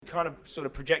kind of sort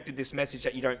of projected this message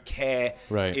that you don't care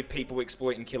if people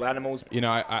exploit and kill animals. You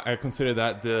know, I consider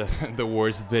that the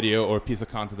worst video or piece of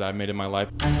content that I made in my life.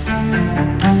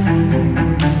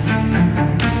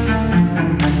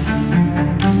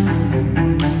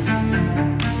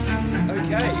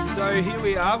 So here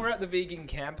we are, we're at the vegan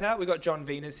campout. We've got Jon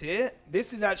Venus here.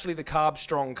 This is actually the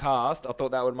Carbstrong cast. I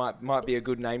thought that might be a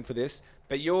good name for this.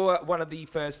 But you're one of the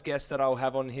first guests that I'll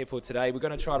have on here for today. We're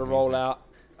going to try to roll out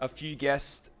a few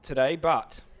guests today,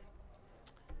 but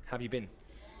how have you been?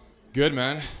 Good,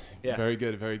 man. Yeah. Very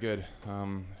good, very good.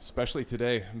 Especially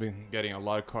today, I've been getting a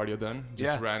lot of cardio done.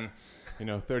 Just ran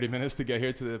 30 minutes to get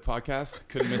here to the podcast.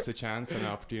 Couldn't miss a chance and an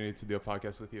opportunity to do a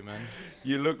podcast with you, man.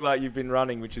 You look like you've been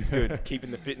running, which is good, keeping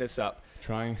the fitness up.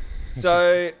 Trying.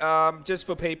 So just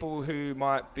for people who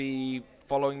might be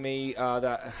following me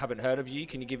that haven't heard of you,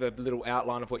 can you give a little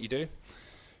outline of what you do?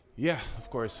 Yeah, of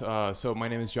course. So my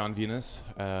name is Jon Venus.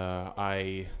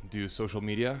 I do social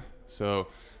media. So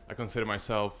I consider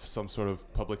myself some sort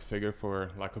of public figure, for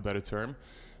lack of a better term.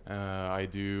 I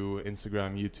do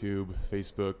Instagram, YouTube,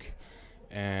 Facebook,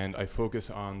 and I focus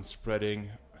on spreading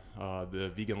the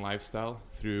vegan lifestyle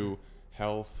through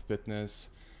health, fitness,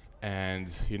 and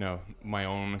my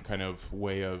own kind of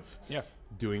way of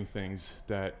doing things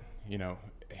that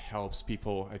helps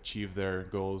people achieve their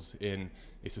goals in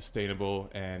a sustainable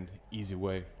and easy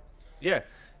way. Yeah.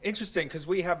 Interesting, because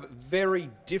we have very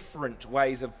different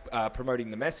ways of promoting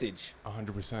the message.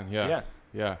 100%,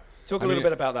 yeah. Talk a little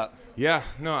bit about that. Yeah,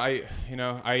 no,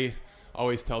 I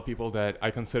always tell people that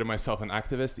I consider myself an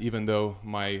activist, even though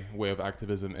my way of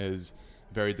activism is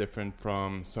very different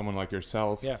from someone like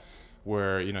yourself,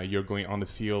 where you're going on the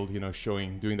field,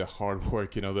 doing the hard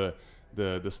work,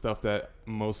 the stuff that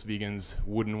most vegans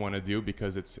wouldn't want to do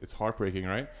because it's heartbreaking,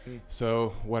 right? So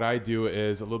what I do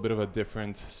is a little bit of a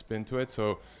different spin to it.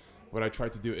 So what I try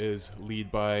to do is lead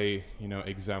by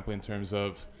example in terms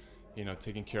of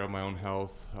taking care of my own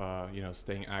health,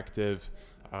 staying active,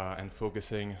 and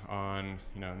focusing on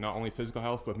not only physical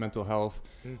health but mental health,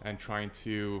 and trying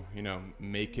to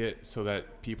make it so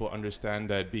that people understand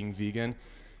that being vegan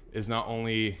is not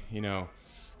only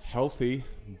healthy,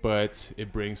 but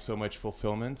it brings so much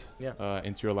fulfillment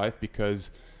into your life, because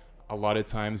a lot of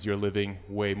times you're living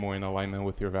way more in alignment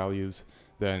with your values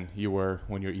than you were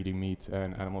when you're eating meat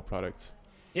and animal products.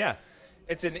 Yeah,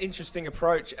 it's an interesting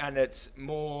approach, and it's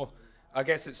more, I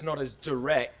guess it's not as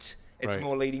direct. It's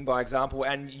more leading by example,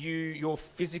 and your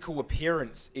physical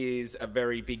appearance is a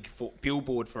very big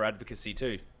billboard for advocacy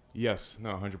too. Yes,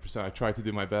 no, 100%. I try to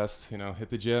do my best, hit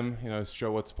the gym,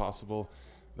 show what's possible.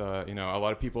 A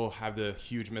lot of people have the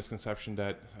huge misconception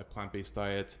that a plant-based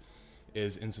diet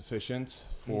is insufficient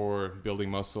for building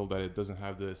muscle, that it doesn't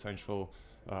have the essential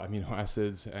amino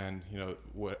acids, and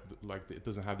it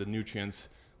doesn't have the nutrients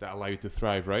that allow you to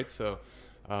thrive, right? So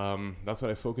that's what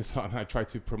I focus on. I try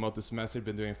to promote this message.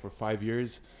 Been doing it for 5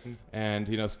 years,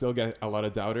 and still get a lot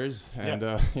of doubters. And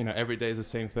every day is the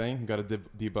same thing. Got to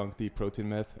debunk the protein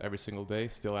myth every single day.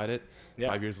 Still at it.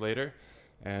 5 years later.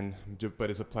 But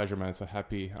it's a pleasure, man.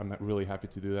 I'm really happy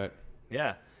to do that.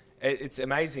 Yeah, it's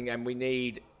amazing, and we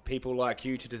need people like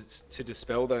you to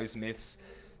dispel those myths.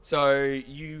 So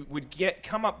you would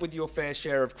come up with your fair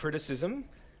share of criticism.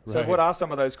 So what are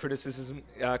some of those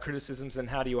criticisms, and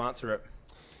how do you answer it?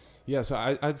 Yeah, so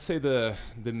I'd say the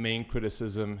main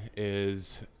criticism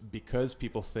is because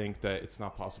people think that it's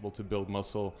not possible to build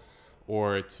muscle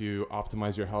or to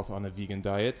optimize your health on a vegan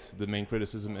diet. The main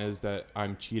criticism is that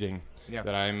I'm cheating,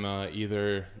 that I'm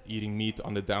either eating meat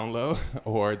on the down low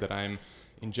or that I'm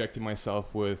injecting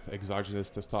myself with exogenous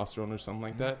testosterone or something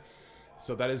like that.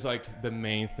 So that is like the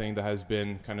main thing that has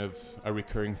been kind of a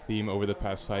recurring theme over the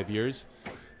past 5 years.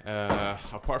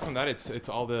 Apart from that, it's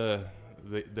all the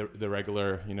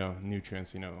regular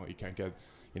nutrients. You can't get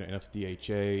enough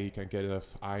DHA, you can't get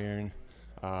enough iron,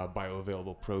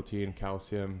 bioavailable protein,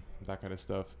 calcium, that kind of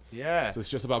stuff. Yeah. So it's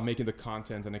just about making the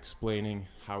content and explaining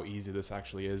how easy this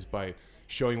actually is by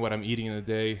showing what I'm eating in a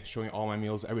day, showing all my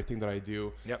meals, everything that I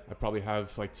do. I probably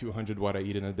have like 200 what I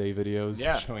eat in a day videos,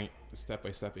 showing step by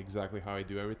step exactly how I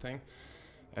do everything.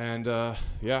 And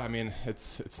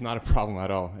it's not a problem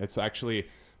at all. It's actually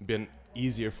been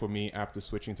easier for me after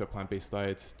switching to a plant-based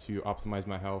diet to optimize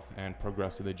my health and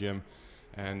progress in the gym,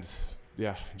 and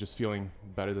just feeling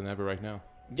better than ever right now.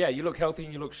 Yeah, you look healthy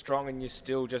and you look strong, and you're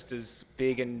still just as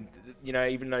big, and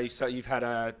even though you've had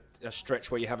a stretch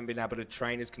where you haven't been able to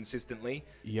train as consistently,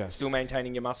 still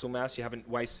maintaining your muscle mass, you haven't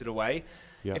wasted away.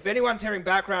 If anyone's hearing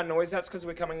background noise, that's because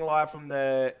we're coming live from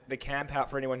the camp out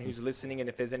for anyone who's listening, and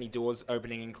if there's any doors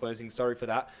opening and closing, sorry for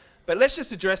that. But let's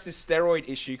just address this steroid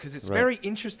issue, because it's very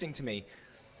interesting to me.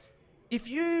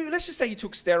 let's just say you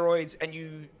took steroids and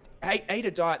you ate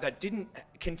a diet that didn't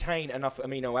contain enough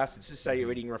amino acids, just say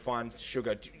you're eating refined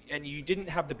sugar, and you didn't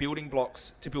have the building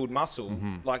blocks to build muscle,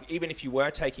 like even if you were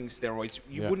taking steroids,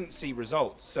 you wouldn't see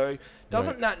results. So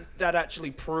doesn't that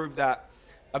actually prove that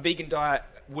a vegan diet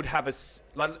would have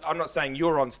I'm not saying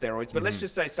you're on steroids, but let's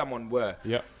just say someone were.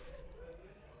 Yeah.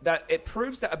 That it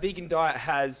proves that a vegan diet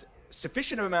has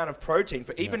sufficient amount of protein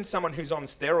for even someone who's on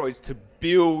steroids to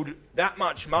build that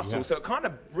much muscle. Yeah. So it kind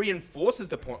of reinforces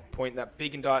the point that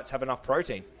vegan diets have enough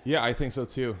protein. Yeah, I think so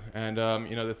too. And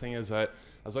the thing is that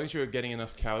as long as you're getting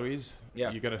enough calories,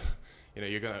 you're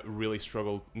gonna really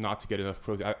struggle not to get enough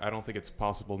protein. I don't think it's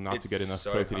possible not to get enough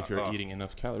protein if you're eating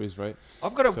enough calories, right?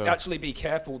 I've got to actually be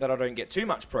careful that I don't get too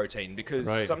much protein, because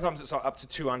sometimes it's like up to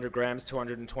 200 grams,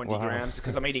 220 grams,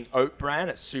 because I'm eating oat bran.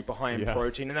 It's super high in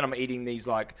protein. And then I'm eating these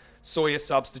like soya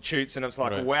substitutes, and it's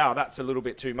like, wow, that's a little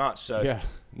bit too much. So yeah,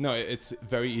 no, it's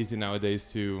very easy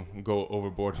nowadays to go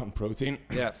overboard on protein.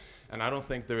 Yeah. And I don't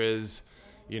think there is,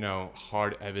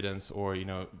 hard evidence or,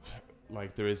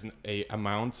 like there isn't a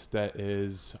amount that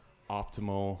is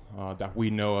optimal that we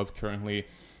know of currently.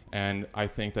 And I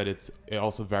think that it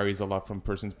also varies a lot from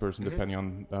person to person, depending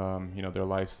on their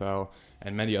lifestyle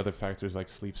and many other factors like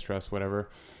sleep, stress, whatever.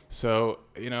 So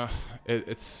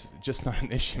it's just not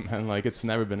an issue, man. Like it's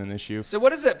never been an issue. So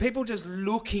what is it? People just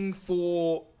looking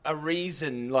for a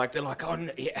reason, like they're like, oh,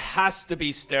 it has to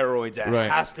be steroids. It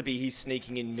has to be he's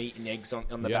sneaking in meat and eggs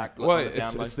on the back. Well,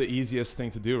 it's the easiest thing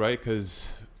to do, right? Because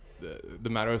the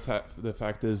matter of the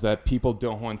fact is that people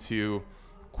don't want to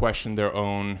question their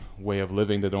own way of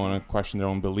living. They don't want to question their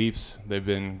own beliefs. They've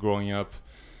been growing up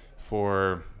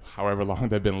for however long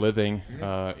they've been living,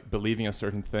 believing a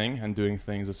certain thing and doing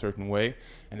things a certain way.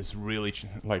 And it's really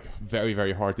very,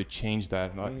 very hard to change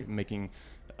that. Making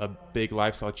a big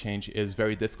lifestyle change is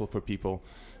very difficult for people.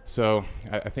 So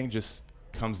I think it just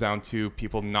comes down to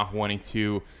people not wanting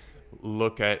to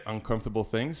look at uncomfortable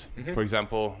things. For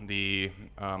example, the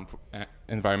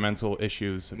environmental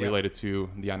issues related to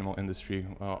the animal industry,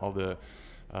 all the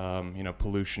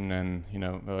pollution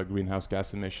and greenhouse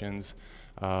gas emissions,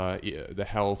 the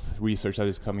health research that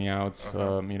is coming out,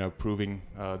 proving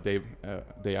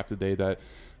day after day that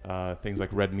things like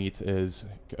red meat is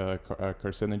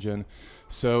carcinogen.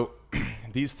 So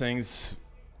these things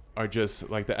are just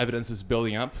like the evidence is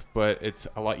building up, but it's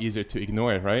a lot easier to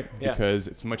ignore it, right? Yeah. Because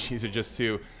it's much easier just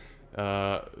to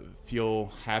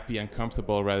feel happy and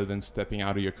comfortable rather than stepping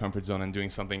out of your comfort zone and doing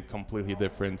something completely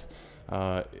different.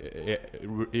 It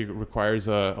requires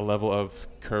a level of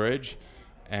courage,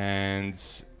 and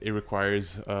it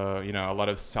requires a lot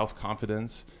of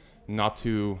self-confidence not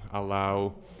to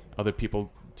allow other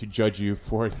people to judge you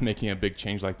for making a big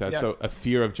change like that. So a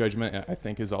fear of judgment, I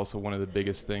think, is also one of the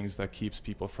biggest things that keeps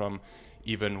people from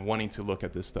even wanting to look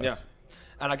at this stuff. Yeah.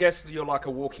 And I guess you're like a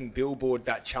walking billboard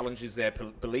that challenges their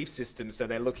belief system. So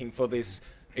they're looking for this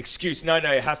excuse. No,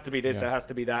 it has to be this, it has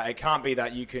to be that. It can't be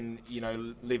that you can,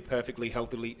 live perfectly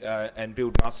healthily and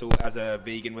build muscle as a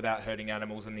vegan without hurting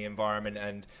animals and the environment.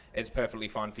 And it's perfectly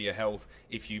fine for your health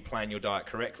if you plan your diet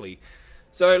correctly.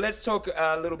 So let's talk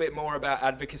a little bit more about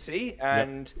advocacy.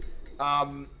 And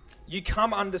you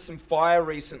come under some fire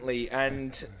recently,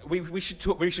 and we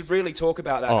should really talk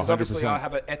about that, because obviously I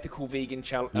have an ethical vegan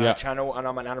channel, and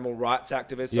I'm an animal rights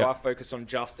activist. So I focus on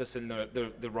justice and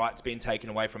the rights being taken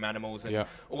away from animals and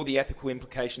all the ethical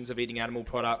implications of eating animal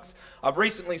products. I've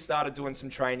recently started doing some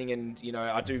training, and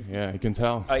I do. Yeah, you can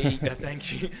tell. I eat.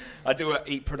 Thank you. I do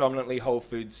eat predominantly whole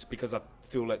foods because I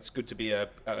feel it's good to be a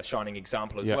shining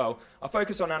example as well. I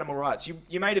focus on animal rights.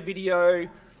 You made a video.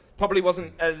 Probably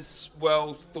wasn't as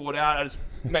well thought out as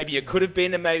maybe it could have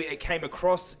been, and maybe it came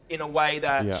across in a way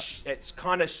that it's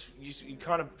kind of you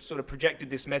kind of sort of projected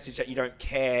this message that you don't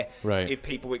care if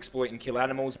people exploit and kill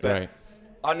animals. But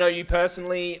I know you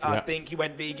personally. I think you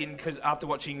went vegan because after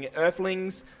watching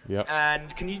Earthlings.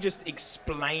 And can you just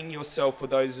explain yourself for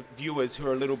those viewers who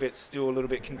are still a little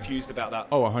bit confused about that?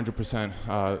 Oh,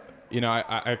 100%.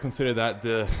 I consider that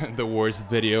the worst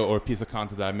video or piece of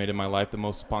content that I made in my life, the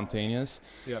most spontaneous.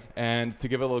 And to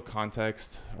give a little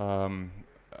context,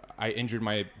 I injured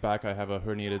my back. I have a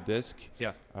herniated disc.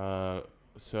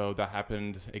 So that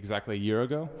happened exactly a year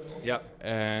ago.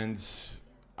 And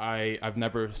I've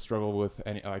never struggled with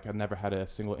I've never had a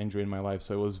single injury in my life.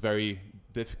 So it was very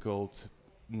difficult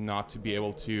not to be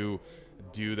able to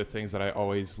do the things that I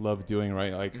always love doing,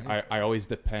 right? I always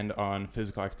depend on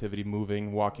physical activity,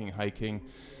 moving, walking, hiking,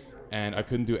 and I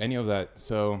couldn't do any of that.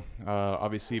 So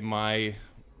obviously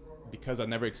because I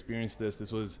never experienced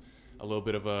this was a little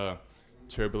bit of a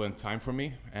turbulent time for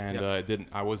me, and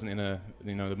I wasn't in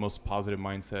the most positive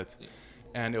mindset.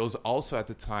 And it was also at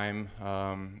the time,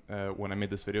 when I made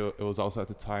this video, it was also at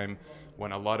the time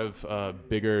when a lot of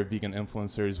bigger vegan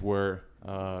influencers were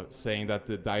saying that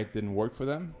the diet didn't work for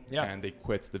them, and they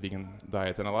quit the vegan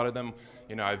diet. And a lot of them,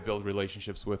 I've built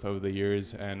relationships with over the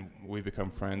years, and we've become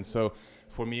friends. So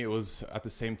for me, it was at the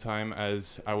same time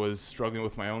as I was struggling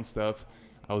with my own stuff,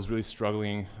 I was really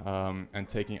struggling and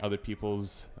taking other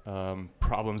people's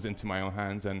problems into my own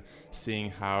hands and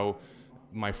seeing how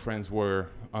my friends were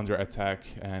under attack,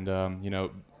 and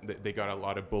they got a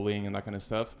lot of bullying and that kind of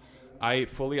stuff. I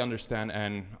fully understand,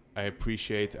 and I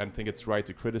appreciate and think it's right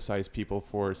to criticize people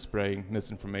for spreading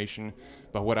misinformation,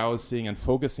 but what I was seeing and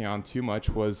focusing on too much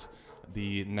was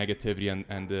the negativity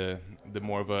and the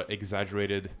more of a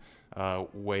exaggerated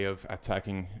way of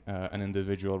attacking an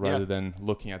individual rather than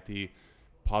looking at the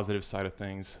positive side of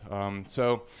things.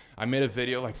 So I made a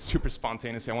video like super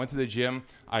spontaneously. I went to the gym.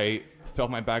 I felt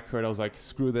my back hurt. I was like,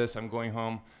 screw this. I'm going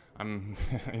home. I'm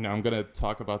I'm going to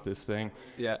talk about this thing.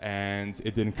 Yeah. And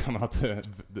it didn't come out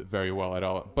very well at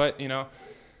all. But,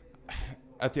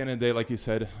 at the end of the day, like you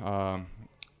said,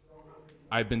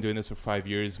 I've been doing this for 5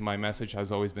 years. My message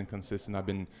has always been consistent. I've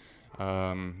been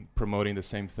promoting the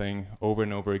same thing over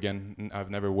and over again.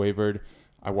 I've never wavered.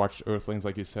 I watched Earthlings,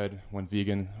 like you said, went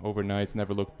vegan overnight,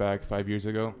 never looked back 5 years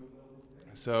ago.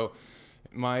 So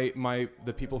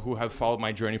the people who have followed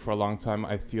my journey for a long time,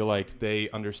 I feel like they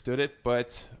understood it,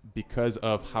 but because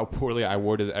of how poorly I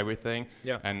worded everything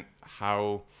and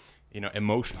how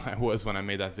emotional I was when I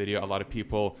made that video, a lot of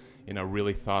people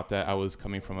really thought that I was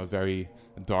coming from a very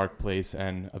dark place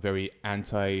and a very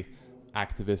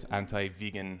anti-activist,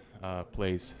 anti-vegan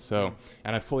place. So,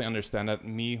 and I fully understand that.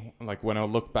 Like when I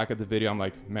look back at the video, I'm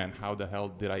like, man, how the hell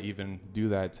did I even do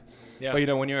that? Yeah.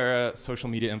 But when you're a social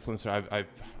media influencer,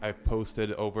 I've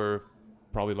posted over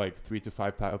probably like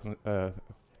 3,000 to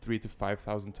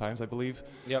 5,000 times, I believe.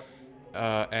 Yep.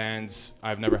 And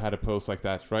I've never had a post like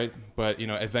that, right? But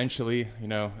eventually,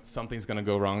 something's gonna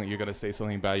go wrong. You're gonna say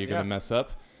something bad. You're gonna mess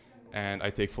up. And I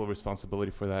take full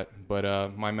responsibility for that.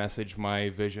 But my message, my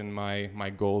vision, my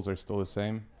goals are still the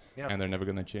same, and they're never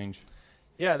going to change.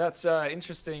 Yeah, that's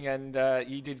interesting. And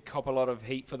you did cop a lot of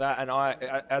heat for that. And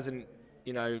I as an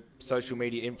social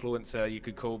media influencer, you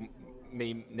could call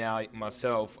me now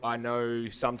myself. I know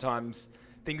sometimes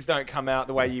things don't come out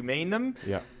the way you mean them.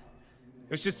 Yeah.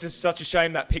 It was just such a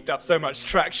shame that picked up so much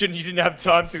traction. You didn't have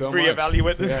time to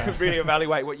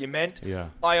reevaluate what you meant. Yeah.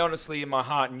 I honestly, in my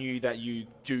heart, knew that you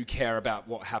do care about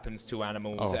what happens to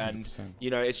animals. 100%.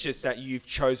 And, it's just that you've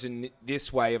chosen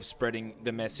this way of spreading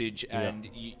the message, and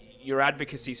your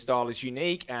advocacy style is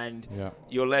unique, and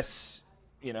you're less,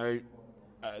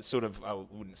 sort of, I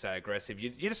wouldn't say aggressive.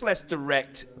 You're just less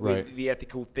direct with the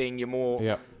ethical thing. You're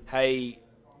more, hey,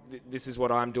 this is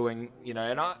what I'm doing,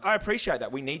 and I appreciate that.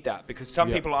 We need that, because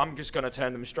some people, I'm just going to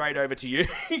turn them straight over to you.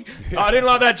 I didn't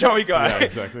like that Joey guy. Yeah,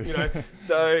 exactly.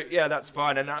 So that's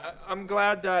fine. And I'm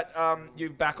glad that you're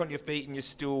back on your feet and you're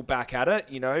still back at it,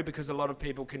 because a lot of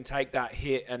people can take that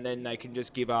hit and then they can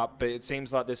just give up. But it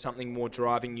seems like there's something more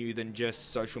driving you than just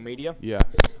social media. Yeah,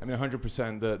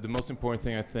 100%. The most important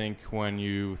thing, I think, when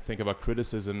you think about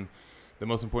criticism, the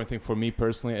most important thing for me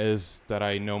personally is that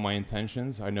I know my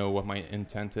intentions. I know what my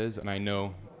intent is, and I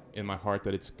know in my heart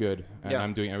that it's good, and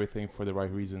I'm doing everything for the right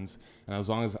reasons. And as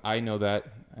long as I know that,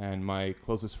 and my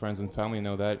closest friends and family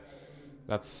know that,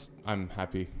 I'm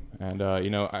happy. And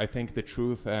I think the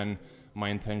truth and my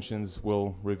intentions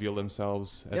will reveal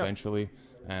themselves eventually.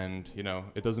 And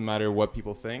it doesn't matter what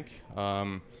people think.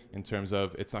 In terms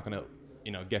of, it's not gonna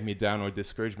get me down or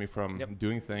discourage me from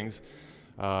doing things.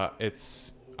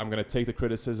 I'm going to take the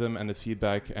criticism and the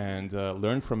feedback and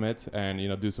learn from it, and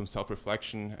do some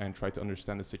self-reflection and try to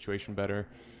understand the situation better.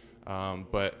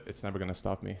 But it's never going to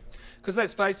stop me. Because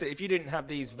let's face it, if you didn't have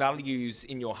these values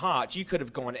in your heart, you could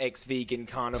have gone ex-vegan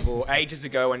carnivore ages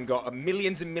ago and got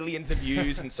millions and millions of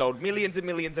views and sold millions and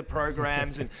millions of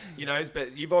programs. And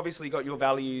but you've obviously got your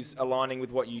values aligning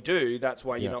with what you do. That's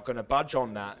why you're not going to budge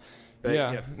on that.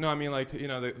 But, no, I mean, like,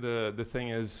 the thing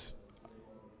is,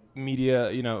 media,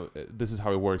 this is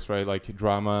how it works, right? Like,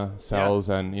 drama sells,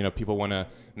 and people want to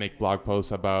make blog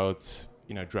posts about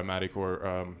dramatic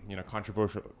or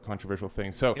controversial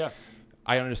things. So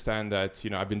I understand that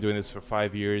I've been doing this for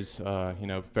 5 years,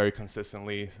 very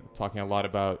consistently, talking a lot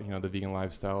about the vegan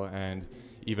lifestyle and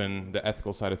even the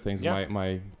ethical side of things,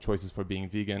 my choices for being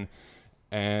vegan,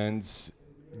 and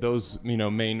those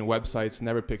main websites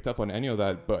never picked up on any of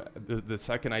that. But the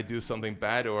second I do something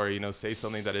bad or say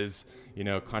something that is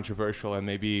controversial and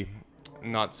maybe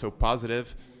not so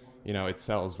positive, it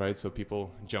sells, right? So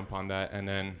people jump on that, and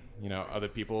then other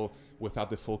people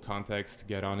without the full context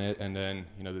get on it, and then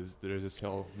there's this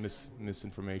whole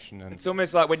misinformation. And it's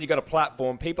almost like when you got a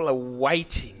platform, people are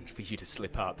waiting for you to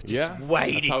slip up, just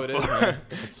waiting. That's how it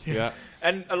is, man.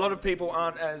 And a lot of people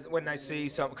aren't, as when they see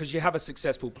something, because you have a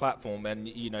successful platform and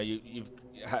you've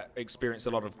experienced a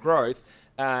lot of growth,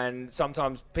 and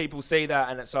sometimes people see that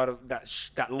and it's sort of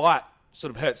that light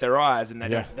sort of hurts their eyes, and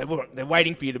they're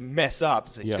waiting for you to mess up.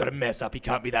 So he's got to mess up. He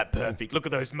can't be that perfect. Look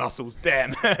at those muscles,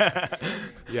 damn.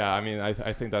 Yeah, I mean,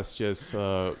 I think that's just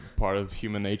part of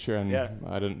human nature, and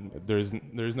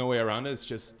there's no way around it. It's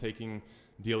just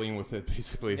dealing with it,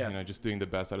 basically. Just doing the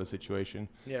best out of the situation.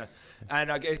 Yeah,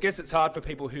 and I guess it's hard for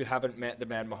people who haven't met the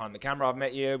man behind the camera. I've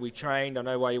met you, we trained, I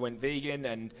know why you went vegan,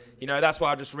 and that's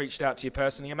why I just reached out to you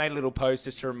personally. I made a little post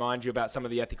just to remind you about some of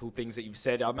the ethical things that you've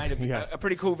said. I made a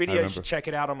pretty cool video. You should check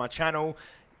it out on my channel.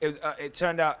 It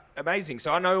turned out amazing.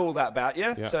 So I know all that about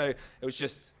you. So it was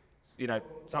just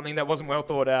something that wasn't well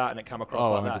thought out, and it come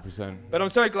across like 100%. That. But I'm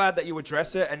so glad that you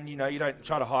address it, and you don't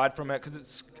try to hide from it, because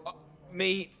it's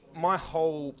me. My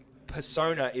whole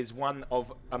persona is one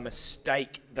of a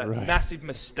mistake, massive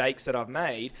mistakes that I've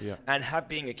made, and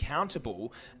being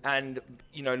accountable and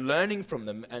learning from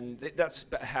them, and that's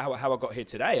how I got here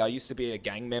today. I used to be a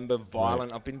gang member,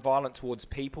 violent. I've been violent towards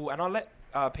people, and I let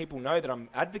people know that I'm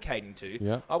advocating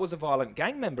to. I was a violent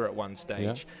gang member at one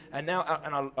stage, and now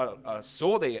I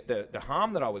saw the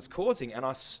harm that I was causing, and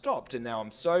I stopped, and now I'm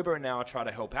sober, and now I try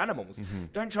to help animals.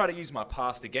 Don't try to use my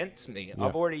past against me.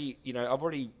 I've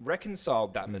already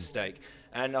reconciled that mistake,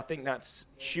 and I think that's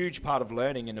a huge part of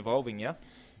learning and evolving.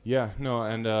 Yeah, no,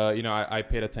 and I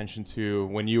paid attention to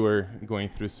when you were going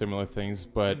through similar things,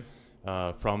 but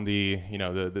from the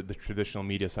the traditional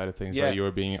media side of things, right? You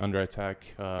were being under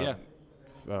attack.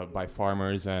 By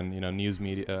farmers and news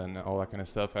media and all that kind of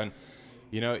stuff, and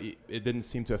it didn't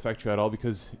seem to affect you at all,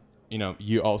 because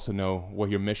you also know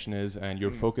what your mission is, and you're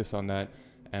focused on that,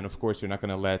 and of course you're not going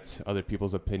to let other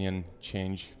people's opinion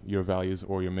change your values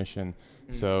or your mission.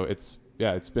 So it's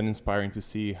been inspiring to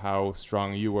see how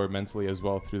strong you were mentally as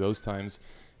well through those times,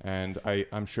 and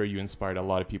I'm sure you inspired a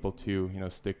lot of people to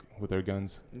stick with their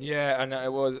guns. And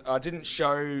I didn't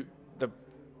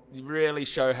really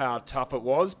show how tough it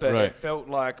was, but it felt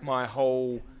like my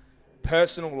whole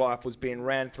personal life was being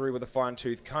ran through with a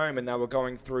fine-tooth comb, and they were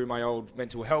going through my old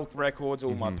mental health records,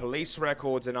 all my police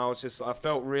records, and I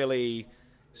felt really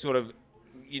sort of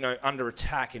under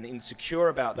attack and insecure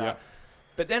about that.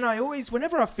 But then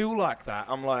whenever I feel like that,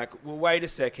 I'm like, well, wait a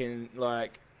second,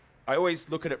 like I always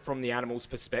look at it from the animal's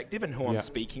perspective and who I'm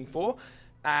speaking for.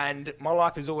 And my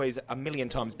life is always a million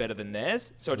times better than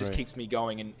theirs, so it just keeps me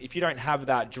going. And if you don't have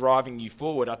that driving you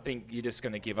forward, I think you're just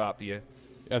going to give up.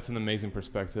 That's an amazing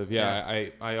perspective.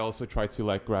 I also try to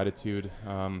let gratitude,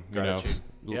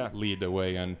 lead the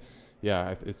way, and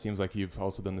it seems like you've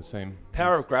also done the same.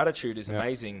 Power of gratitude is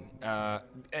amazing,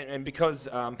 and because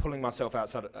I'm pulling myself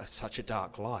outside of such a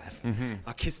dark life,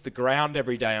 I kiss the ground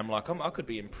every day. I'm like, I could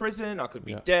be in prison, I could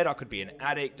be dead, I could be an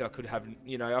addict, I could have,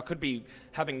 I could be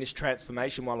having this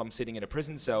transformation while I'm sitting in a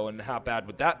prison cell, and how bad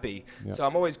would that be? So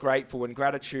I'm always grateful, and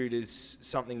gratitude is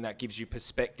something that gives you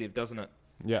perspective, doesn't it?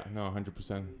 Yeah, no,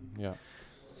 100%. Yeah.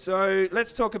 So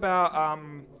let's talk about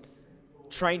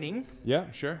training.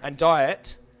 Yeah, sure. And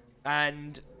diet.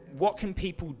 And what can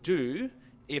people do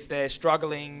if they're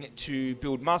struggling to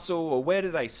build muscle, or where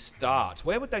do they start?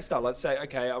 Where would they start? Let's say,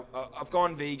 okay, I've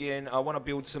gone vegan. I want to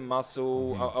build some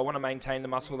muscle. I want to maintain the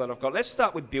muscle that I've got. Let's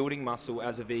start with building muscle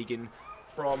as a vegan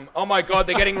from... Oh, my God,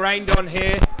 they're getting rained on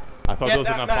here. I thought there was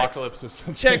an apocalypse or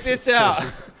something. Check this out.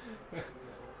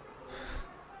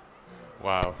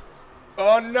 Wow.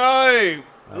 Oh, no.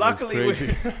 Luckily,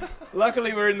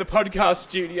 we're in the podcast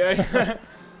studio.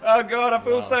 Oh, God, I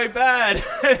feel so bad.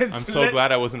 I'm so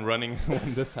glad I wasn't running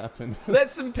when this happened.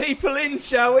 Let some people in,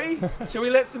 shall we? Shall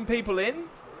we let some people in?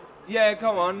 Yeah,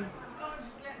 come on.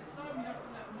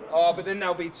 Oh, but then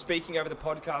they'll be speaking over the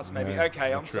podcast, maybe.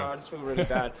 Okay, I'm sorry. I just feel really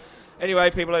bad. Anyway,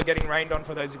 people are getting rained on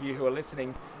for those of you who are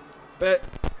listening. But,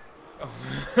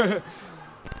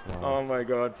 oh, my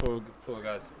God, poor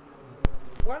guys.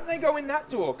 Why don't they go in that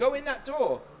door? Go in that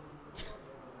door.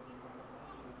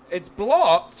 It's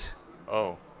blocked.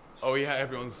 Oh yeah,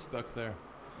 everyone's stuck there.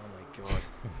 Oh my God.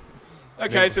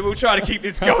 Okay, so we'll try to keep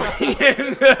this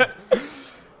going.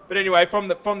 But anyway, from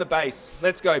the base,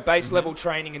 let's go. Base level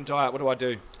training and diet. What do I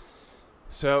do?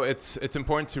 So it's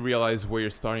important to realize where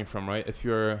you're starting from, right? If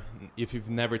you've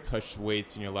never touched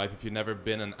weights in your life, if you've never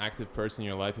been an active person in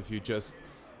your life, if you just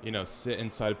sit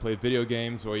inside and play video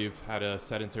games, or you've had a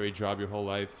sedentary job your whole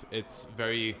life, it's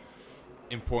very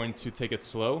important to take it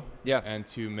slow, and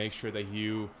to make sure that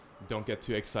you don't get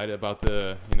too excited about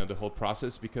the whole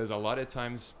process, because a lot of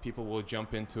times people will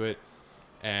jump into it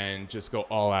and just go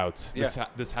all out.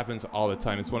 This happens all the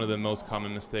time. It's one of the most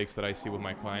common mistakes that I see with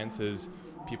my clients is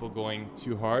people going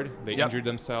too hard. They injure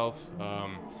themselves.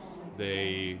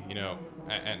 They,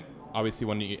 and obviously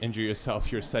when you injure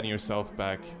yourself, you're setting yourself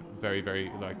back very,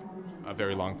 very, like a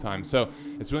very long time. So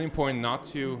it's really important not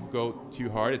to go too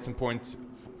hard. It's important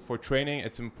for training.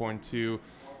 It's important to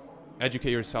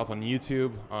educate yourself on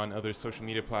YouTube, on other social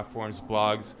media platforms,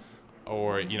 blogs,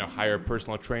 or, hire a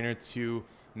personal trainer to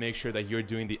make sure that you're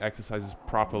doing the exercises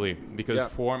properly, because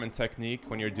form and technique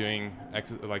when you're doing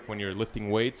like when you're lifting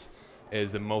weights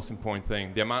is the most important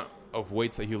thing. The amount of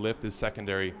weights that you lift is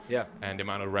secondary, and the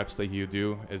amount of reps that you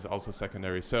do is also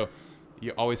secondary. So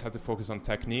you always have to focus on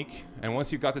technique, and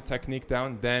once you got the technique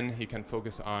down, then you can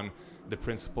focus on the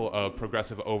principle of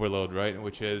progressive overload, right,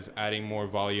 which is adding more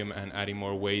volume and adding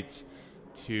more weights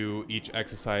to each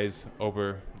exercise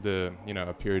over the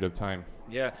a period of time.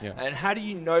 Yeah. And how do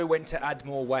you know when to add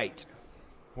more weight?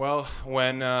 Well,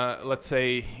 when let's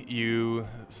say you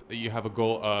have a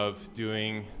goal of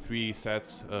doing 3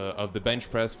 sets of the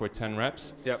bench press for 10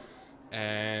 reps.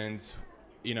 And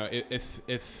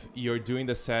if you're doing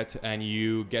the set and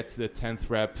you get to the 10th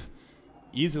rep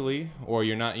easily, or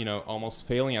you're not almost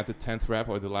failing at the 10th rep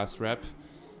or the last rep,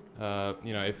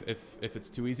 if it's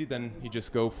too easy, then you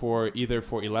just go for either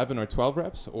 11 or 12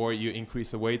 reps, or you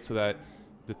increase the weight so that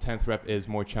the 10th rep is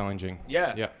more challenging.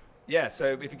 Yeah,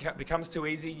 so if it becomes too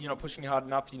easy, you're not pushing hard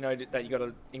enough, you know that you got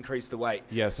to increase the weight.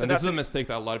 Yes, so and this is a mistake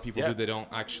that a lot of people do. They don't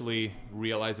actually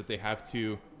realize that they have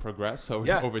to progress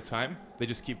over time. They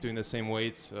just keep doing the same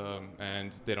weights,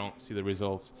 and they don't see the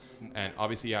results. And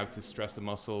obviously you have to stress the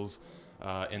muscles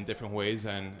in different ways,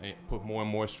 and put more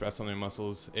and more stress on your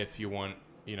muscles if you want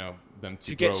them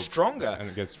to get stronger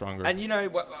and get stronger. And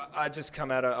I just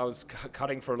I was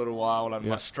cutting for a little while, and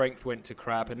my strength went to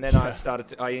crap, and then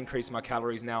I increased my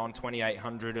calories now on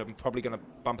 2,800. I'm probably going to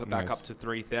bump it back up to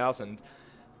 3,000.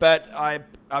 But I'm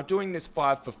doing this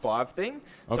 5 for 5 thing.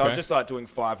 So I'm just like doing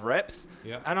 5 reps.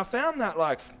 And I found that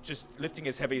like just lifting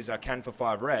as heavy as I can for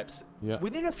 5 reps,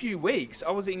 within a few weeks, I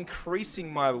was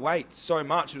increasing my weight so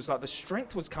much. It was like the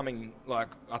strength was coming, like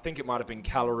I think it might have been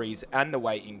calories and the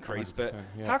weight increase. But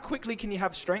how quickly can you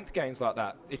have strength gains like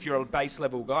that if you're a base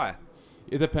level guy?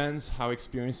 It depends how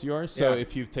experienced you are. So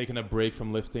if you've taken a break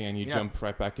from lifting and you jump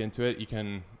right back into it, you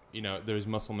can, there's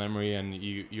muscle memory, and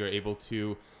you're able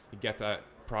to get that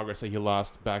progress that you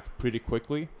lost back pretty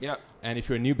quickly. And if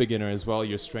you're a new beginner as well,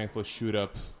 your strength will shoot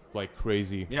up like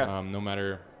crazy. No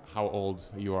matter how old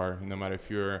you are, no matter if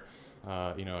you're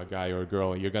a guy or a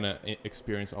girl, you're gonna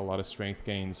experience a lot of strength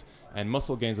gains and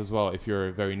muscle gains as well. If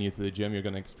you're very new to the gym, you're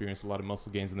gonna experience a lot of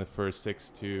muscle gains in the first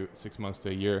 6 months to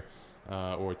a year,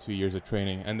 or 2 years of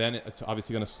training, and then it's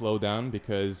obviously gonna slow down,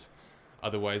 because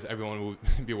otherwise everyone will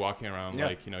be walking around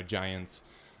like giants.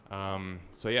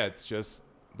 So it's just,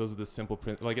 those are the simple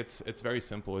like it's very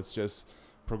simple. It's just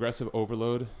progressive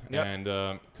overload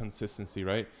and consistency,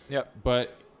 right?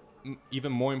 But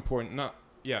even more important,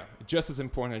 just as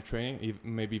important as training,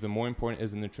 maybe even more important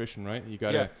is the nutrition, right? You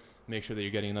gotta make sure that you're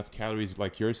getting enough calories,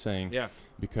 like you're saying.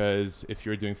 Because if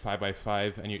you're doing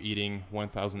 5x5 and you're eating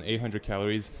 1,800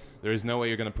 calories, there is no way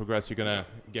you're gonna progress. You're gonna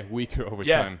get weaker over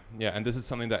time. And this is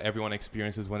something that everyone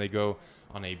experiences when they go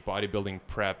on a bodybuilding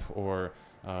prep, or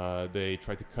they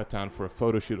try to cut down for a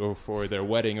photo shoot or for their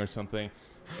wedding or something.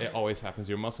 It always happens.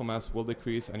 Your muscle mass will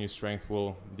decrease and your strength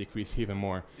will decrease even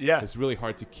more. It's really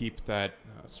hard to keep that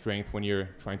strength when you're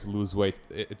trying to lose weight.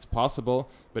 It's possible,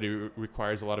 but it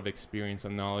requires a lot of experience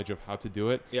and knowledge of how to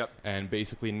do it. And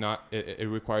basically it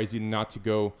requires you not to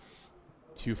go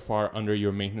too far under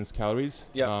your maintenance calories.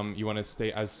 You want to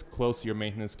stay as close to your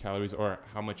maintenance calories, or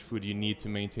how much food you need to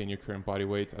maintain your current body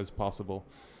weight, as possible.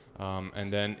 And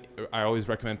then I always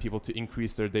recommend people to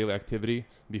increase their daily activity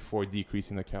before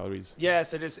decreasing the calories.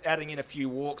 So just adding in a few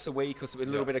walks a week, or a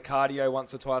little bit of cardio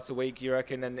once or twice a week, you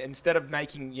reckon? And instead of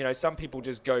making, some people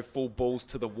just go full balls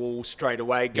to the wall straight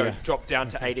away, drop down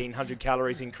to 1,800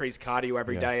 calories, increase cardio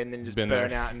every day, and then just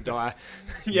burn out and die.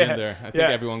 Been there. I think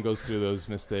everyone goes through those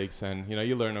mistakes, and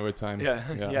you learn over time.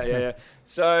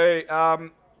 So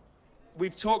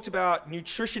we've talked about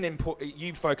nutrition input.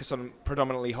 You focus on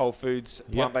predominantly whole foods,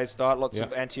 plant-based diet, lots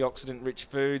of antioxidant-rich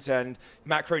foods, and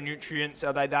macronutrients.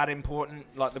 Are they that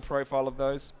important, like the profile of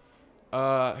those?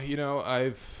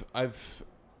 I've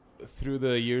through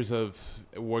the years of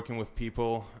working with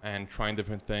people and trying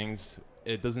different things,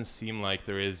 it doesn't seem like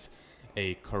there is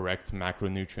a correct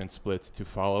macronutrient split to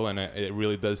follow, and it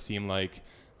really does seem like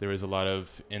there is a lot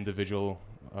of individual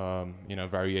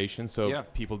variation. So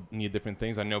people need different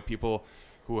things. I know people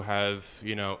who have,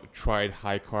 tried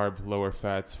high carb, lower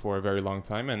fats for a very long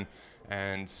time,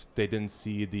 and they didn't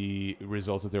see the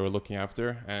results that they were looking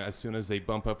after. And as soon as they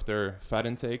bump up their fat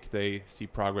intake, they see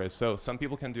progress. So some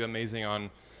people can do amazing on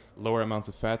lower amounts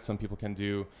of fat. Some people can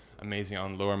do amazing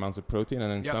on lower amounts of protein.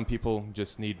 And then some people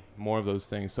just need more of those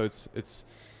things. So it's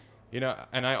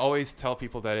and I always tell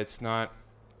people that it's not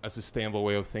a sustainable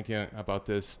way of thinking about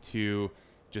this to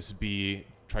just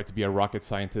try to be a rocket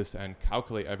scientist and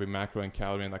calculate every macro and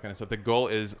calorie and that kind of stuff. The goal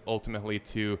is ultimately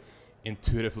to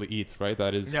intuitively eat, right?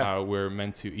 That is how we're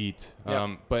meant to eat.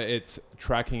 But it's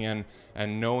tracking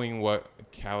and knowing what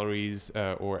calories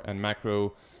and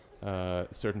macro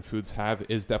certain foods have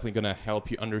is definitely going to help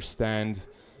you understand,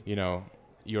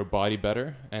 your body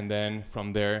better. And then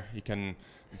from there, you can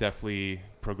definitely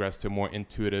progress to a more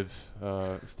intuitive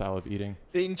style of eating.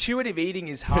 The intuitive eating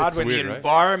is hard It's when weird, the right?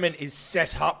 environment is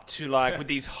set up to with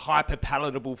these hyper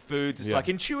palatable foods. It's like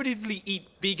intuitively eat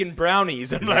vegan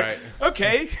brownies and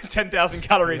okay, 10,000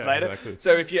 calories later. Exactly.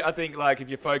 So if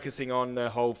you're focusing on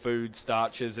the whole food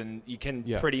starches and you can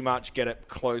pretty much get it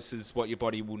close as what your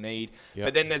body will need.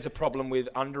 But then there's a problem with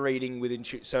under eating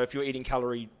so if you're eating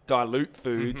calorie dilute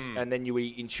foods and then you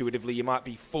eat intuitively, you might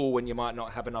be full and you might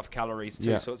not have enough calories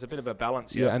too. So it's a bit of a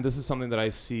balance. Yeah, and this is something that I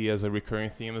see as a recurring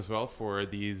theme as well for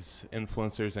these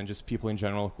influencers and just people in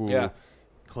general who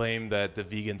claim that the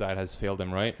vegan diet has failed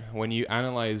them, right? When you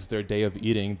analyze their day of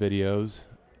eating videos,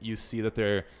 you see that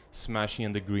they're smashing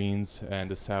in the greens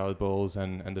and the salad bowls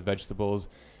and the vegetables,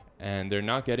 and they're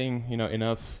not getting,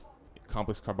 enough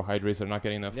complex carbohydrates, they're not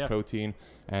getting enough protein,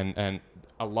 and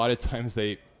a lot of times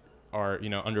they are,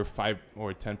 under 5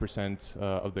 or 10%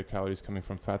 of their calories coming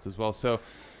from fats as well. So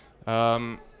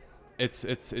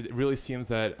it really seems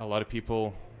that a lot of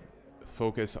people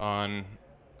focus on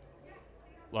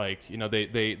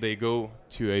they go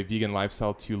to a vegan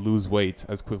lifestyle to lose weight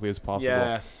as quickly as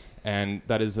possible. And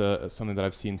that is something that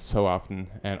I've seen so often.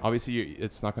 And obviously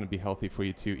it's not going to be healthy for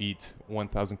you to eat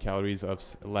 1,000 calories of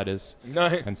lettuce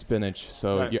and spinach.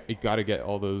 So you got to get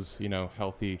all those,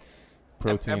 healthy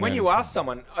protein. And when you ask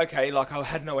someone, okay, I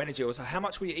had no energy, I was like, how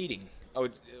much were you eating? I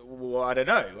don't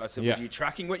know. I said, were you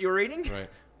tracking what you were eating? Right.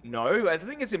 No, I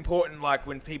think it's important,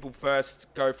 when people first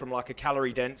go from a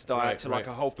calorie dense diet to a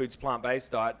whole foods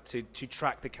plant-based diet to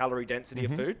track the calorie density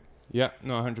of food. Yeah,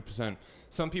 no, 100%.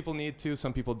 Some people need to,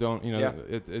 some people don't.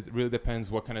 It really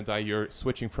depends what kind of diet you're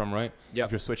switching from, right?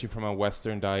 If you're switching from a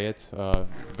Western diet,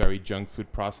 very junk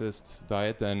food processed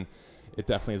diet, then it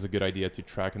definitely is a good idea to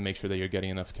track and make sure that you're getting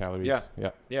enough calories.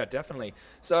 Yeah, definitely.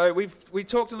 So we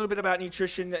talked a little bit about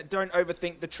nutrition. Don't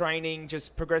overthink the training,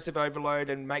 just progressive overload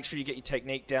and make sure you get your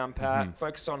technique down pat.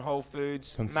 Focus on whole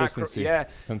foods. Consistency.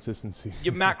 Consistency.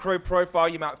 Your macro profile,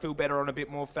 you might feel better on a bit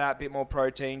more fat, bit more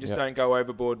protein. Just don't go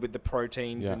overboard with the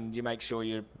proteins and you make sure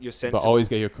you're sensible. But always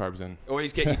get your carbs in.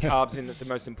 Always get your carbs in. That's the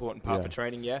most important part for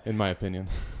training, in my opinion.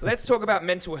 Let's talk about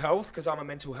mental health, because I'm a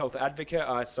mental health advocate.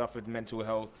 I suffered mental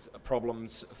health problems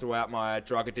throughout my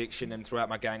drug addiction and throughout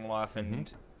my gang life,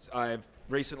 and I've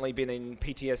recently been in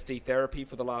PTSD therapy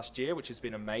for the last year, which has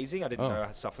been amazing. I didn't know I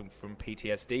was suffering from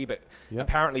PTSD, but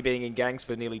apparently being in gangs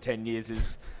for nearly 10 years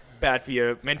is bad for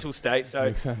your mental state. So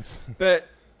makes sense. But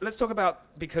let's talk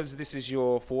about, because this is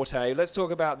your forte, let's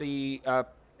talk about the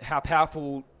how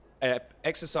powerful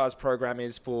exercise program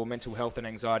is for mental health and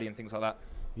anxiety and things like that.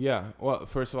 Yeah, well,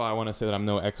 first of all, I want to say that I'm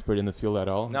no expert in the field at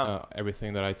all. No.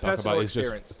 Everything that I talk Personal about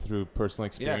experience. is just through personal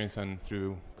experience and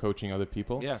through coaching other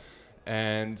people. Yeah.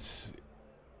 And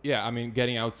I mean,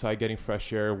 getting outside, getting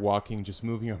fresh air, walking, just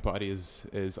moving your body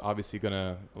is obviously going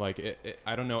to,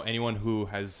 I don't know anyone who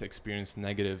has experienced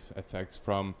negative effects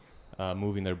from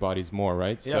moving their bodies more,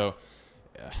 right? Yeah. So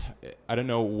I don't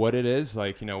know what it is,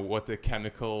 what the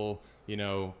chemical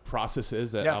process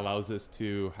is that allows this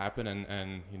to happen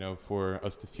and for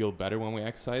us to feel better when we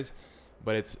exercise,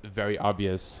 but it's very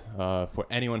obvious for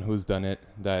anyone who's done it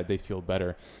that they feel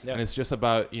better. And it's just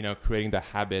about creating the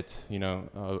habit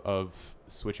of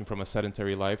switching from a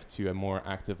sedentary life to a more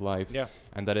active life.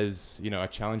 And that is a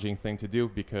challenging thing to do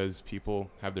because people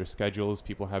have their schedules,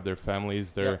 people have their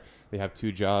families, they have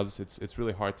 2 jobs. It's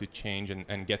really hard to change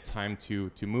and get time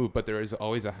to move, but there is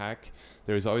always a hack.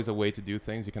 There is always a way to do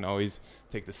things. You can always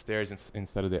take the stairs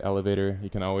instead of the elevator. You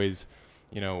can always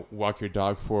walk your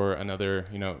dog for another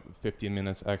 15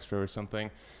 minutes extra or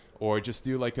something, or just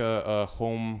do a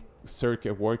home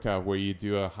circuit workout where you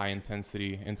do a high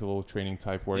intensity interval training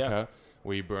type workout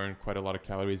where you burn quite a lot of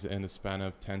calories in the span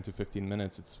of 10 to 15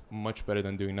 minutes. It's much better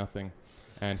than doing nothing.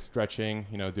 And stretching,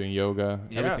 doing yoga,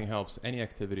 everything helps. Any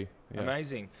activity.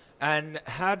 Amazing. And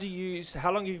how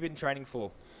long have you been training for?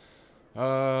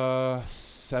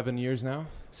 7 years now.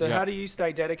 So how do you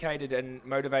stay dedicated and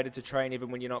motivated to train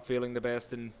even when you're not feeling the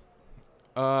best? And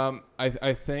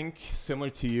I think similar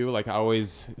to you, like I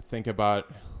always think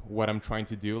about what I'm trying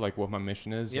to do, like what my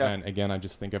mission is. Yeah. And again, I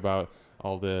just think about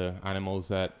all the animals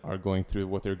that are going through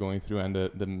what they're going through and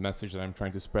the message that I'm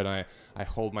trying to spread. And I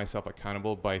hold myself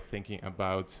accountable by thinking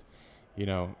about,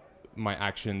 my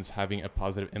actions having a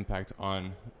positive impact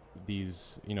on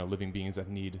these, living beings that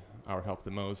need our help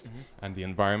the most, and the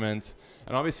environment.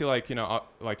 And obviously,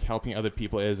 like helping other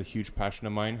people is a huge passion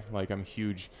of mine. Like I'm a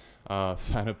huge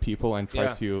fan of people and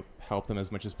try to help them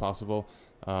as much as possible,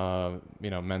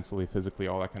 mentally, physically,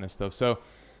 all that kind of stuff. So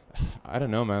I don't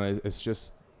know, man. It's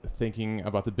just thinking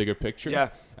about the bigger picture. Yeah.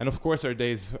 And of course, there are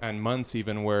days and months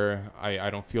even where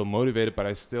I don't feel motivated, but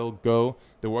I still go.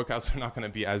 The workouts are not going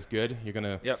to be as good. You're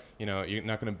going to, you're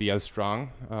not going to be as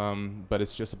strong. But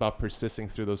it's just about persisting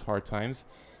through those hard times.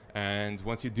 And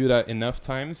once you do that enough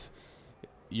times,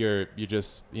 you're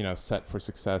just, set for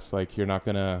success. Like you're not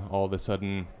going to all of a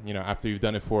sudden, after you've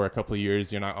done it for a couple of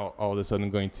years, you're not all of a sudden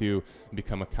going to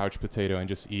become a couch potato and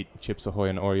just eat Chips Ahoy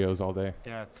and Oreos all day.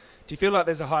 Yeah. Do you feel like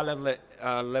there's a high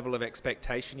level of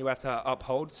expectation you have to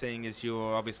uphold, seeing as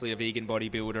you're obviously a vegan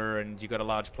bodybuilder and you've got a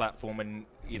large platform and,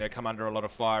 come under a lot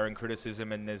of fire and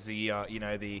criticism, and there's the,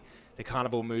 the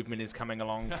carnivore movement is coming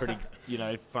along pretty,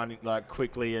 fun, like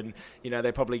quickly, and,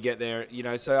 they probably get there,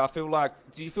 so I feel like,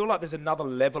 do you feel like there's another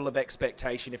level of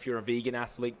expectation if you're a vegan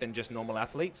athlete than just normal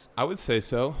athletes? I would say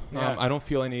so. Yeah. I don't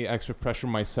feel any extra pressure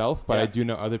myself, but I do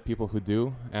know other people who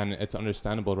do, and it's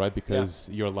understandable, right? Because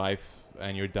your life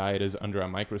and your diet is under a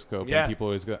microscope, and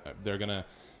people they're gonna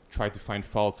try to find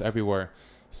faults everywhere.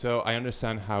 So I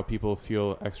understand how people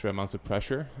feel extra amounts of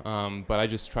pressure, but I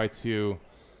just try to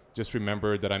just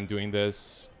remember that I'm doing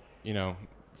this,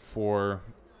 for,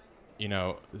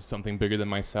 something bigger than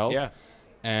myself. Yeah.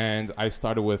 And I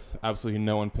started with absolutely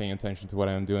no one paying attention to what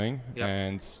I'm doing. Yep.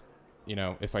 And,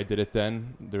 if I did it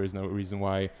then, there is no reason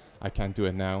why I can't do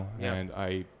it now. Yep.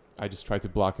 And I just try to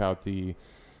block out the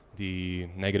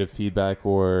negative feedback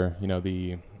or,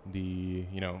 the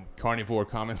carnivore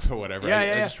comments or whatever.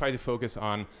 I just try to focus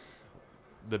on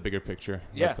the bigger picture.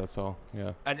 Yeah. That's all.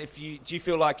 Yeah. And do you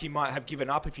feel like you might have given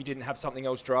up if you didn't have something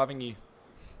else driving you?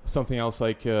 Something else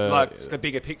like the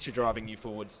bigger picture driving you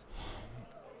forwards?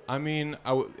 I mean,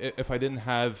 if I didn't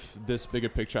have this bigger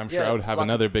picture, I'm sure I would have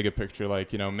another bigger picture.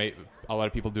 Like, a lot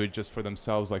of people do it just for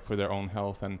themselves, like for their own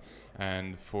health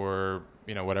and for,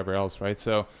 whatever else, right?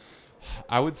 So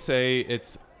I would say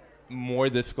it's more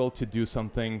difficult to do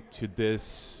something to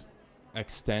this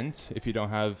extent if you don't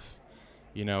have,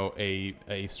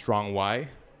 a strong why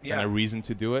and a reason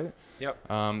to do it.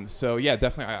 Yep. So yeah,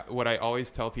 definitely. What I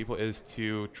always tell people is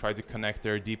to try to connect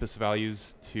their deepest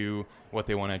values to what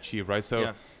they want to achieve, right?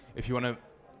 So if you want to,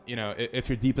 if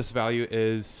your deepest value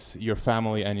is your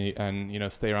family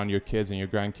and stay around your kids and your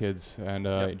grandkids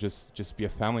and just be a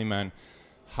family man,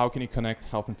 how can you connect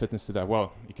health and fitness to that?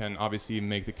 Well, you can obviously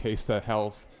make the case that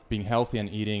being healthy and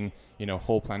eating,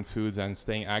 whole plant foods and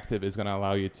staying active is going to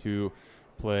allow you to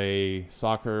play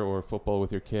soccer or football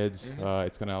with your kids.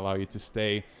 It's going to allow you to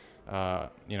stay,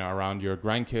 around your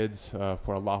grandkids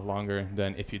for a lot longer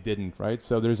than if you didn't, right?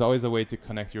 So there's always a way to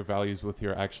connect your values with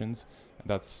your actions.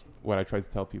 That's what I try to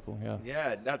tell people.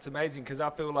 Yeah, that's amazing, because I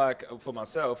feel like for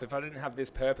myself, if I didn't have this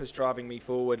purpose driving me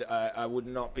forward, I would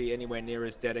not be anywhere near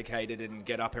as dedicated and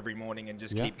get up every morning and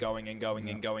just keep going and going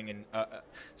and going and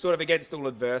sort of against all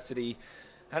adversity.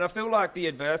 And I feel like the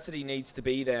adversity needs to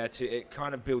be there it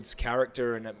kind of builds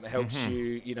character, and it helps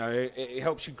you, it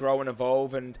helps you grow and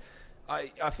evolve. And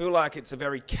I feel like it's a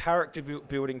very character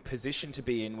building position to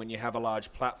be in when you have a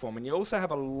large platform, and you also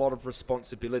have a lot of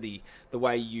responsibility, the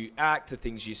way you act, the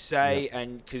things you say,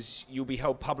 and because you'll be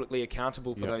held publicly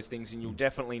accountable for those things, and you'll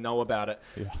definitely know about it.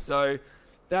 So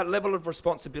that level of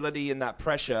responsibility and that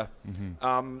pressure,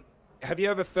 have you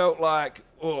ever felt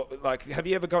have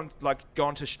you ever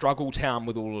gone to struggle town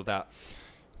with all of that?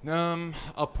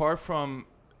 Apart from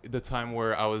the time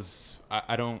where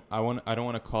I don't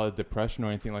want to call it depression or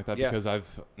anything like that, because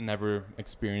I've never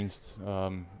experienced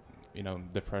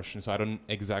depression, so I don't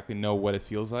exactly know what it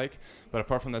feels like. But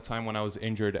apart from that time when I was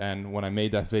injured and when I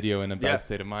made that video in a bad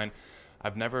state of mind,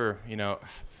 I've never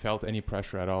felt any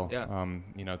pressure at all.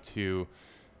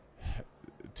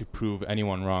 To prove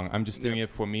anyone wrong. I'm just doing it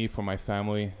for me, for my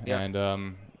family,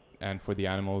 and for the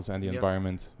animals and the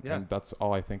environment. And that's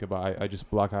all I think about. I just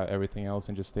block out everything else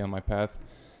and just stay on my path.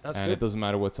 That's good. It doesn't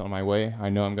matter what's on my way. I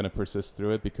know I'm going to persist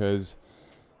through it because,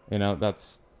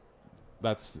 that's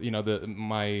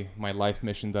my life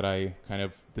mission that I kind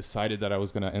of decided that I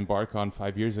was going to embark on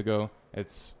 5 years ago.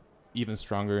 It's even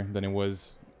stronger than it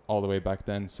was all the way back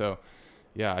then. So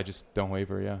yeah, I just don't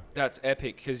waver. Yeah, that's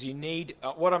epic, because you need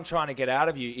what I'm trying to get out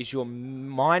of you is your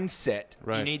mindset.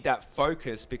 Right. You need that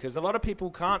focus, because a lot of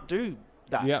people can't do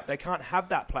that. Yeah. They can't have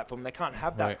that platform. They can't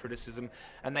have that criticism,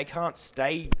 and they can't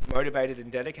stay motivated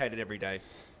and dedicated every day.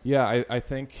 Yeah, I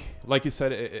think, like you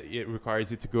said, it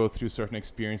requires you to go through certain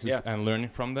experiences and learn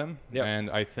from them. Yeah. And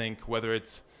I think whether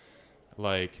it's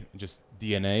like just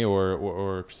DNA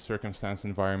or circumstance,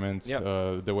 environment,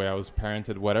 the way I was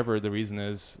parented, whatever the reason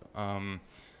is,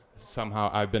 somehow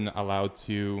I've been allowed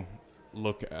to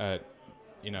look at,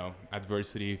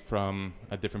 adversity from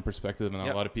a different perspective than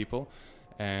a lot of people.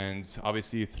 And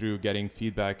obviously through getting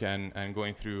feedback and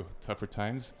going through tougher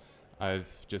times,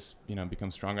 I've just,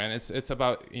 become stronger. And it's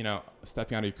about,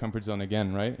 stepping out of your comfort zone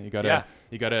again, right? You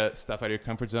gotta step out of your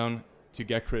comfort zone to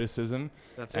get criticism.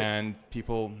 That's and it.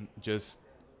 People just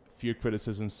fear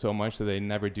criticism so much that they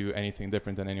never do anything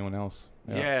different than anyone else.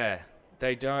 Yeah,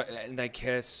 they don't, and they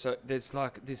care. So there's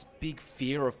like this big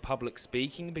fear of public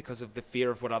speaking because of the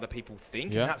fear of what other people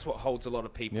think, and that's what holds a lot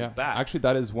of people back. Actually,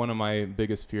 that is one of my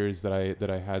biggest fears that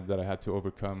I had to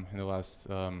overcome in the last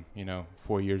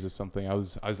 4 years or something.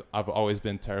 I've always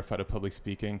been terrified of public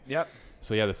speaking. Yep.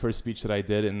 So the first speech that I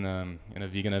did in a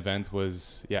vegan event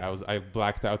was I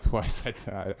blacked out twice.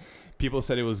 People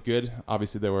said it was good.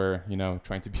 Obviously they were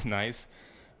trying to be nice,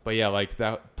 but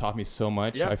that taught me so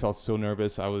much. Yep. I felt so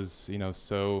nervous. I was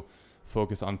so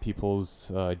focused on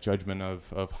people's judgment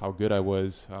of how good I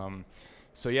was.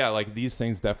 These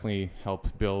things definitely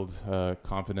help build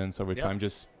confidence over time.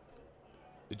 Just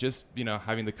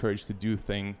having the courage to do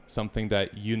something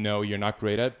that you're not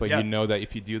great at, but you know that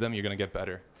if you do them, you're gonna get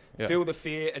better. Yeah. Feel the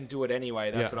fear and do it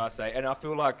anyway. That's what I say. And I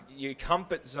feel like your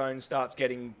comfort zone starts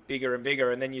getting bigger and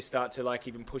bigger, and then you start to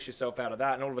even push yourself out of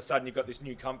that, and all of a sudden you've got this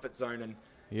new comfort zone. And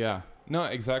no,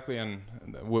 exactly. And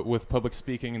with public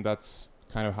speaking, that's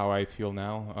kind of how I feel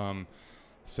now.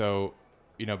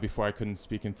 Before I couldn't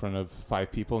speak in front of 5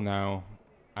 people. Now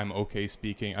I'm okay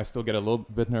speaking. I still get a little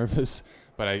bit nervous,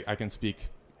 but I can speak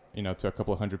to a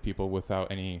couple of hundred people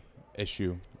without any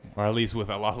issue, or at least with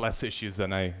a lot less issues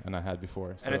than I had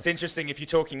before. So. And it's interesting, if you're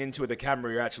talking into the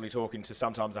camera, you're actually talking to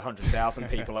sometimes 100,000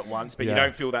 people at once, but you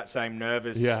don't feel that same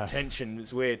nervous tension.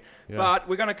 It's weird. Yeah. But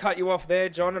we're going to cut you off there,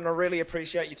 Jon, and I really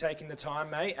appreciate you taking the time,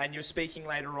 mate. And you're speaking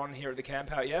later on here at the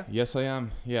camp out, yeah? Yes, I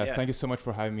am. Yeah. Thank you so much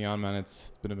for having me on, man.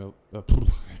 It's been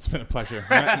a pleasure.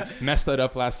 Messed that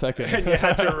up last second.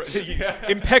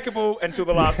 Impeccable until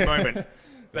the last moment.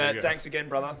 But thanks again,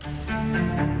 brother.